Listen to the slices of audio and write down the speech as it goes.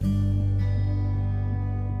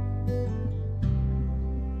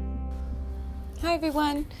Hi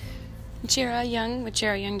everyone, Jara Young with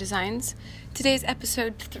Jara Young Designs. Today's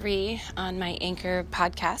episode 3 on my Anchor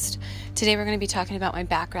podcast. Today we're going to be talking about my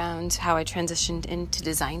background, how I transitioned into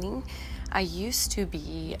designing. I used to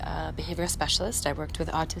be a behavioral specialist. I worked with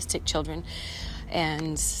autistic children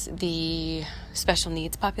and the special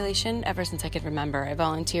needs population ever since I could remember. I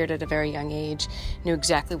volunteered at a very young age, knew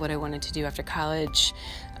exactly what I wanted to do after college,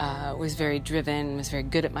 was very driven, was very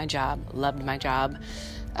good at my job, loved my job.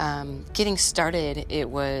 Getting started, it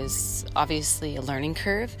was obviously a learning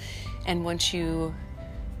curve, and once you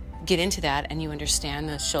get into that and you understand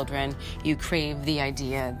those children, you crave the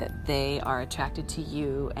idea that they are attracted to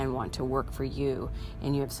you and want to work for you,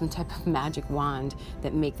 and you have some type of magic wand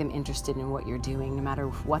that make them interested in what you're doing, no matter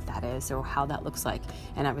what that is or how that looks like.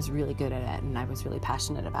 And I was really good at it, and I was really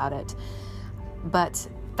passionate about it. But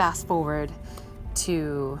fast forward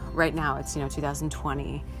to right now, it's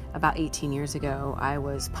 2020. About 18 years ago, I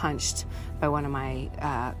was punched by one of my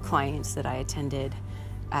clients that I attended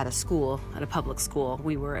at a school, at a public school.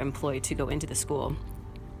 We were employed to go into the school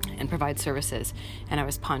and provide services, and I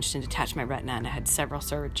was punched and detached my retina, and I had several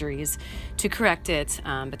surgeries to correct it,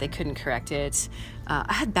 but they couldn't correct it.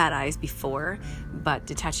 I had bad eyes before, but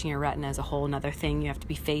detaching your retina is a whole nother thing. You have to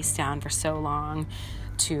be face down for so long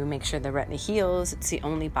to make sure the retina heals. It's the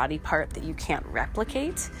only body part that you can't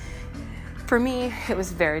replicate. For me, it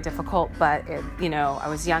was very difficult, but I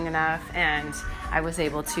was young enough and I was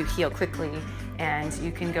able to heal quickly, and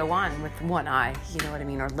you can go on with one eye,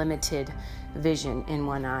 or limited vision in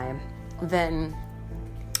one eye. Then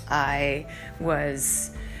I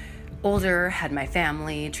was older, had my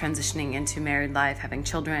family, transitioning into married life, having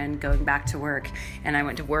children, going back to work, and I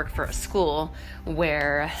went to work for a school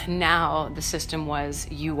where now the system was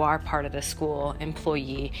you are part of the school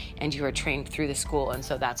employee and you are trained through the school, and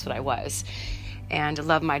so that's what I was. And I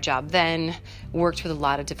loved my job then, worked with a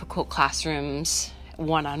lot of difficult classrooms,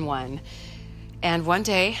 one-on-one. And one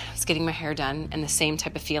day I was getting my hair done, and the same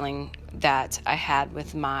type of feeling that I had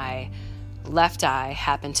with my left eye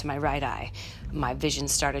happened to my right eye. My vision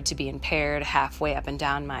started to be impaired halfway up and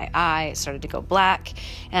down my eye. It started to go black,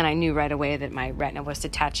 and I knew right away that my retina was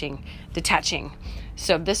detaching.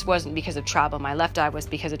 So this wasn't because of trauma. My left eye was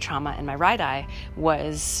because of trauma, and my right eye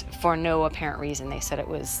was for no apparent reason. They said it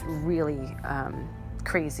was really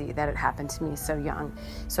crazy that it happened to me so young.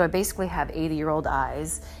 So I basically have 80-year-old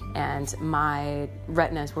eyes, and my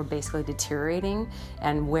retinas were basically deteriorating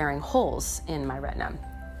and wearing holes in my retina.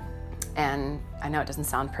 And I know it doesn't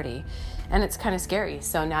sound pretty, and it's kind of scary.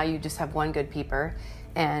 So now you just have one good peeper,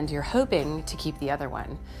 and you're hoping to keep the other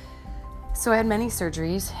one. So I had many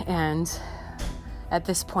surgeries, and at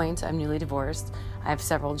this point, I'm newly divorced. I have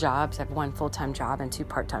several jobs. I have one full-time job and 2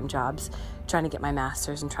 part-time jobs, trying to get my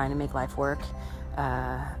master's and trying to make life work.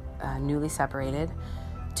 Newly separated,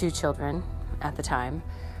 2 children at the time.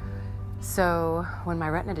 So when my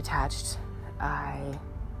retina detached, I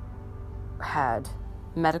had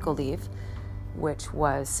medical leave, which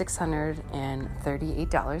was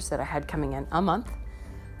 $638 that I had coming in a month.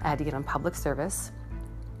 I had to get on public service,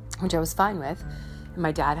 which I was fine with.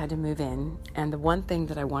 My dad had to move in, and the one thing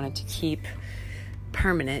that I wanted to keep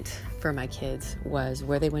permanent for my kids was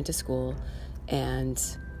where they went to school and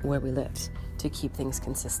where we lived, to keep things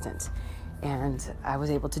consistent. And I was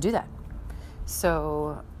able to do that.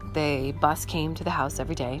 So the bus came to the house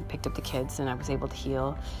every day, picked up the kids, and I was able to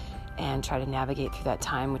heal and try to navigate through that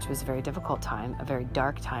time, which was a very difficult time, a very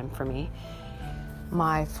dark time for me.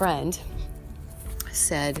 My friend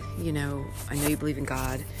said, I know you believe in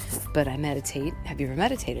God, but I meditate. Have you ever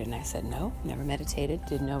meditated? And I said, no, never meditated,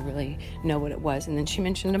 didn't really know what it was. And then she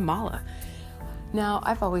mentioned a mala. Now,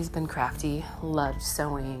 I've always been crafty, loved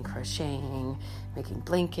sewing, crocheting, making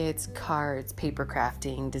blankets, cards, paper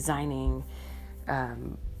crafting, designing,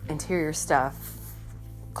 interior stuff,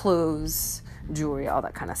 clothes, jewelry, all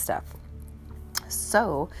that kind of stuff.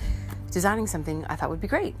 So designing something I thought would be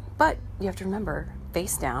great, but you have to remember,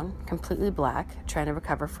 face down, completely black, trying to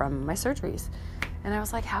recover from my surgeries. And I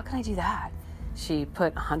was like, how can I do that? She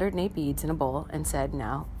put 108 beads in a bowl and said,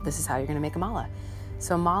 now this is how you're going to make a mala.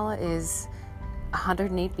 So mala is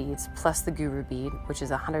 108 beads plus the guru bead, which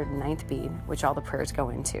is a 109th bead, which all the prayers go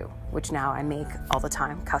into, which now I make all the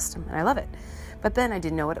time, custom, and I love it. But then I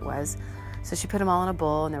didn't know what it was. So she put them all in a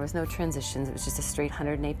bowl, and there was no transitions. It was just a straight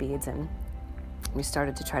 108 beads, and we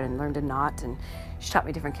started to try to learn to knot, and she taught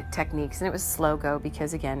me different techniques, and it was slow go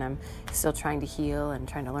because, again, I'm still trying to heal and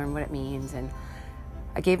trying to learn what it means, and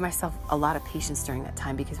I gave myself a lot of patience during that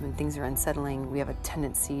time, because when things are unsettling, we have a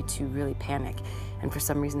tendency to really panic. And for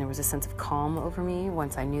some reason, there was a sense of calm over me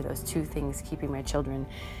once I knew those two things, keeping my children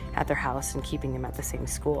at their house and keeping them at the same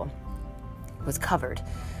school, was covered.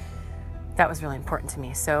 That was really important to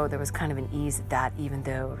me. So there was kind of an ease at that, even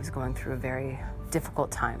though I was going through a very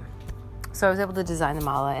difficult time. So I was able to design the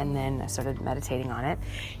mala, and then I started meditating on it.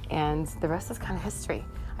 And the rest is kind of history.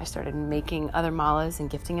 I started making other malas and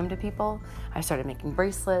gifting them to people. I started making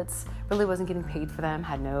bracelets, really wasn't getting paid for them,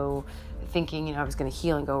 had no thinking, I was going to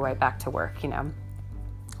heal and go right back to work,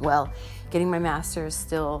 Well, getting my master's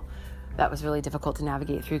still, that was really difficult to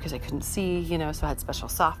navigate through because I couldn't see, so I had special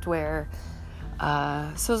software.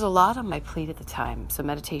 So it was a lot on my plate at the time. So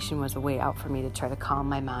meditation was a way out for me to try to calm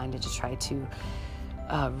my mind and to try to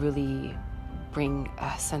really bring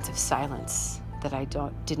a sense of silence that I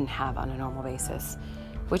didn't have on a normal basis,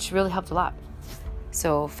 which really helped a lot.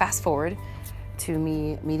 So fast forward to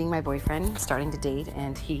me meeting my boyfriend, starting to date,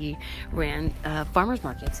 and he ran farmers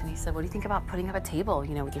markets, and he said, what do you think about putting up a table,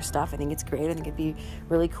 with your stuff? I think it's great. I think it'd be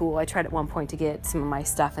really cool. I tried at one point to get some of my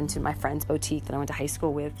stuff into my friend's boutique that I went to high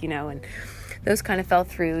school with, and those kind of fell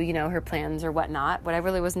through, her plans or whatnot, but I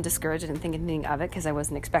really wasn't discouraged. I didn't think anything of it because I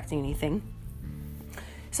wasn't expecting anything.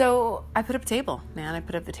 So I put up a table, man. I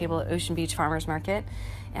put up the table at Ocean Beach Farmers Market,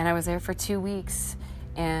 and I was there for 2 weeks,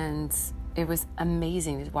 and it was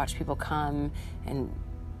amazing to watch people come and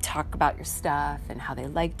talk about your stuff and how they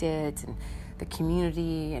liked it, and the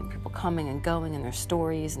community and people coming and going and their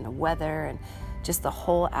stories and the weather, and just the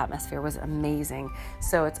whole atmosphere was amazing.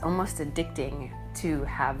 So it's almost addicting to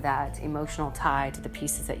have that emotional tie to the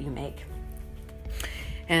pieces that you make.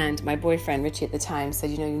 And my boyfriend, Richie, at the time said,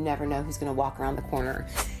 you never know who's going to walk around the corner.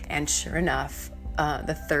 And sure enough,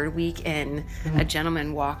 the third week in, a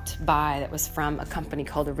gentleman walked by that was from a company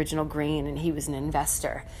called Original Grain, and he was an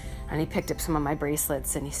investor. And he picked up some of my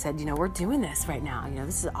bracelets, and he said, we're doing this right now.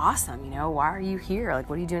 This is awesome. Why are you here? Like,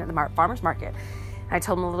 what are you doing at the farmer's market? And I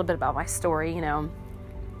told him a little bit about my story,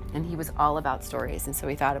 and he was all about stories. And so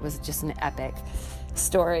he thought it was just an epic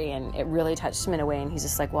story, and it really touched him in a way. And he's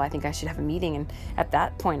just like, well, I think I should have a meeting. And at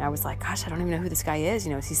that point I was like, gosh, I don't even know who this guy is.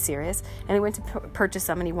 Is he serious? And he went to purchase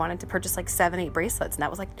some, and he wanted to purchase like 7-8 bracelets, and that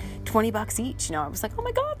was like $20 each. I was like, oh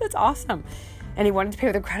my God, that's awesome. And he wanted to pay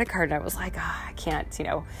with a credit card, and I was like, I can't,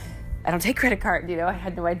 I don't take credit card. I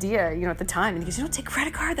had no idea, at the time. And he goes, you don't take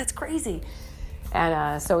credit card? That's crazy.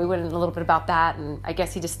 And so we went in a little bit about that, and I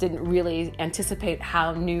guess he just didn't really anticipate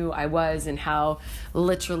how new I was and how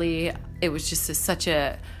literally it was just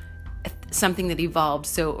something that evolved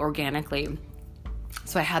so organically.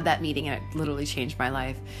 So I had that meeting, and it literally changed my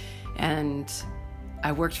life. And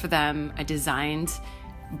I worked for them. I designed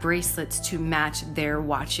bracelets to match their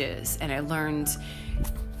watches, and I learned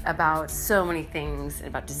about so many things,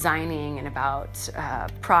 about designing and about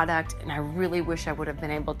product, and I really wish I would have been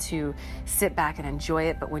able to sit back and enjoy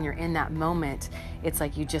it. But when you're in that moment, it's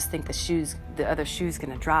like you just think the other shoe's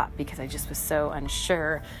gonna drop, because I just was so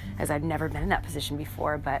unsure, as I'd never been in that position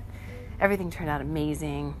before. But everything turned out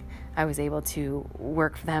amazing. I was able to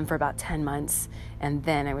work for them for about 10 months, and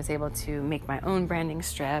then I was able to make my own branding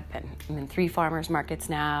strip, and I'm in 3 farmers markets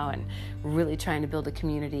now, and really trying to build a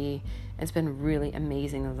community. It's been really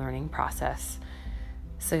amazing, the learning process.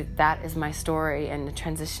 So that is my story, and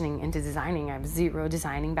transitioning into designing. I have 0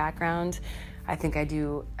 designing background. I think I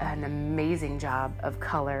do an amazing job of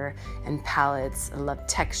color and palettes. I love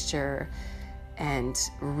texture and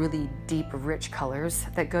really deep, rich colors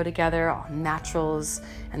that go together, all naturals,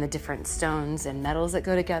 and the different stones and metals that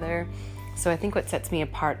go together. So I think what sets me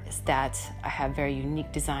apart is that I have very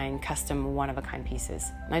unique design, custom, one-of-a-kind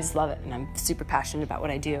pieces. And I just love it, and I'm super passionate about what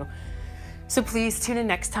I do. So please tune in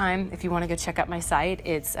next time if you want to go check out my site.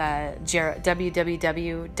 It's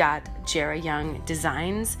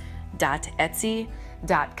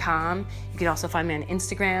www.jerayoungdesigns.etsy.com. You can also find me on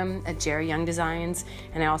Instagram at Jera Young Designs,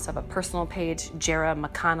 and I also have a personal page, Jera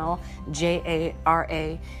McConnell,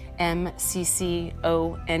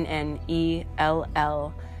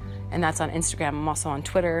 JARAMCCONNELL, and that's on Instagram. I'm also on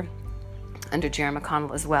Twitter under Jera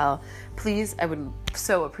McConnell as well. Please, I would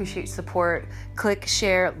so appreciate support. Click,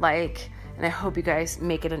 share, like, and I hope you guys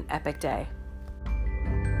make it an epic day.